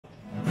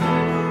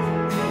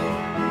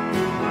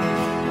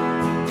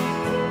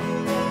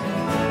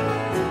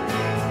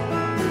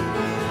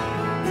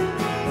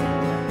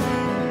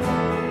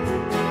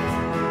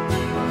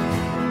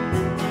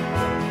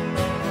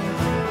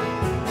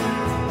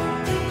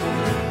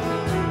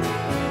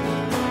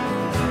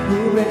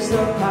who breaks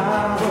the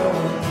power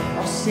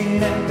of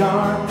sin and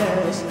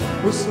darkness,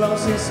 whose love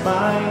is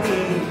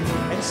mighty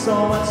and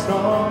so much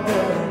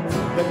stronger,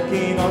 the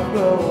King of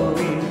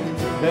glory,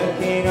 the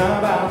King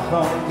of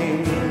our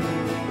King,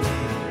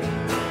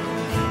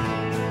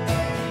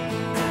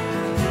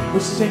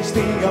 who's changed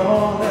the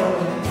order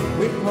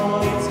with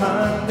holy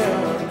thunder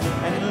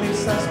and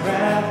leaves us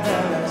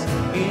breathless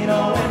in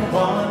awe and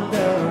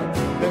wonder,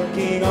 the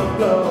King of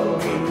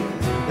glory,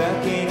 the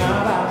King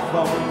of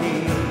our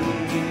King.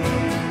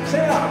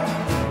 Say it out.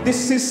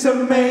 This is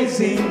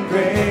amazing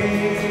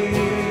grace.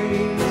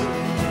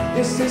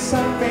 This is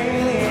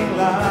unfailing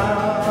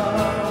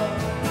love,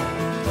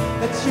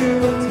 that you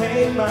will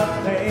take my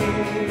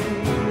place,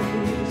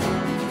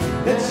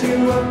 that you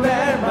will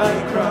bear my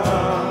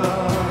cross.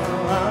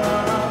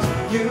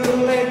 You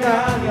lay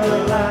down your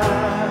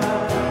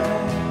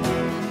life,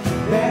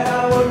 that I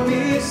will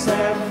be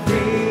set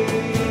free.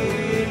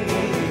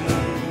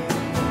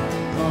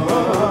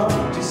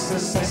 Oh,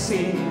 Jesus, I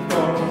sing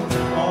for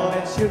all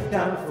that you've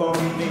done for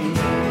me.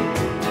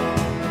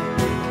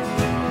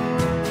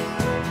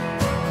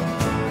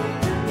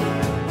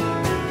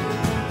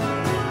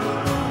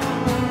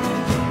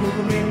 Who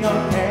bring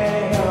all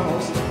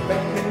chaos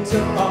back into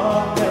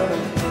order,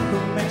 who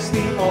makes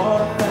the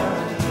orphan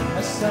a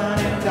son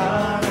and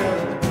daughter,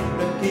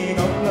 the King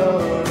of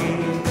glory,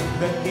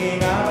 the King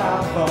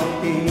of our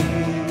King.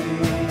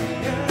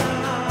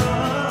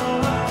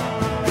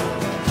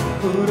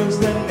 Who rules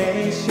the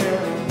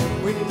nation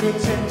with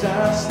truth and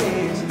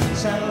justice,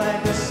 shine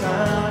like the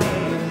sun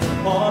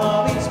in all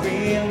of its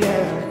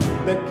brilliance,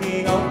 the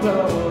King of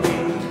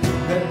glory,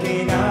 the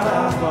King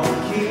of our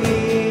King.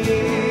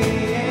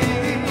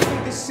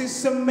 This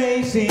is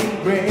amazing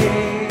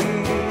grace.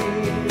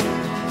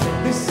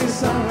 This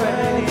is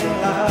unfailing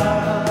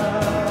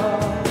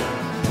love,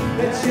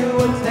 that you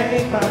will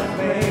take my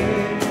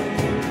place,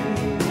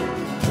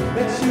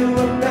 that you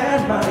will bear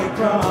my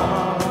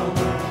cross.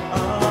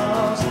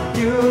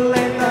 You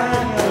lay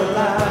down your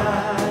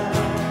life,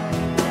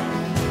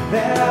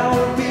 that I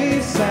will be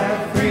set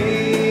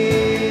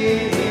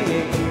free.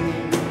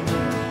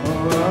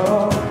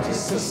 Oh,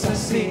 Jesus, I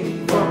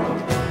sing for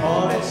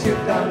all that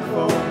you've done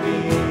for me.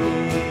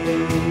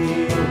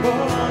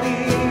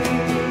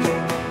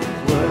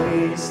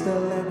 Worthy is the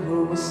Lamb who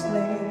was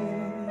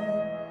slain,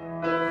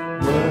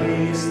 worthy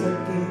is the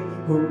King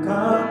who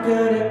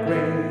conquered the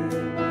grave,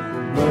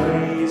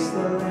 worthy is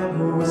the Lamb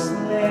who was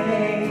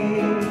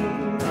slain,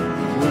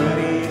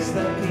 worthy is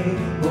the King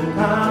who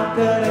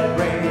conquered the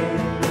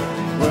grave,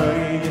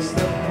 worthy is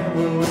the Lamb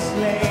who was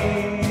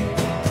slain,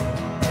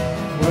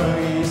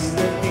 worthy is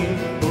the King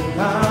who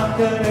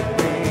conquered the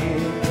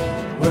grave,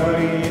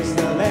 worthy is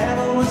the Lamb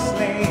who was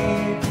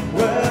slain,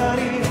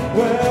 worthy,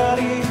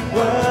 worthy,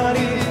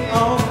 worthy.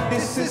 Oh,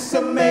 this is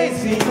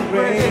amazing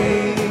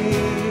grace.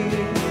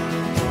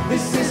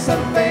 This is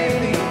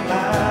unfailing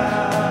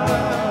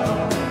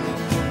love,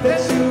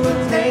 that you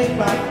will take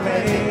my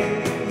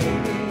place,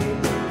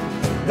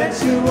 that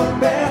you will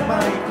bear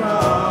my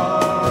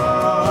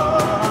cross.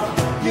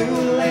 You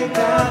lay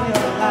down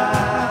your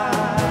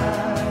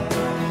life,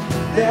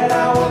 that I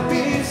will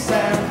be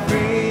set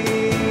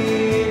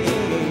free.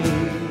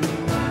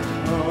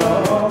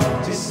 Oh,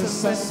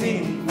 Jesus, I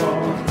sing for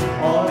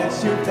all that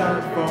you've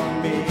done for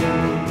me.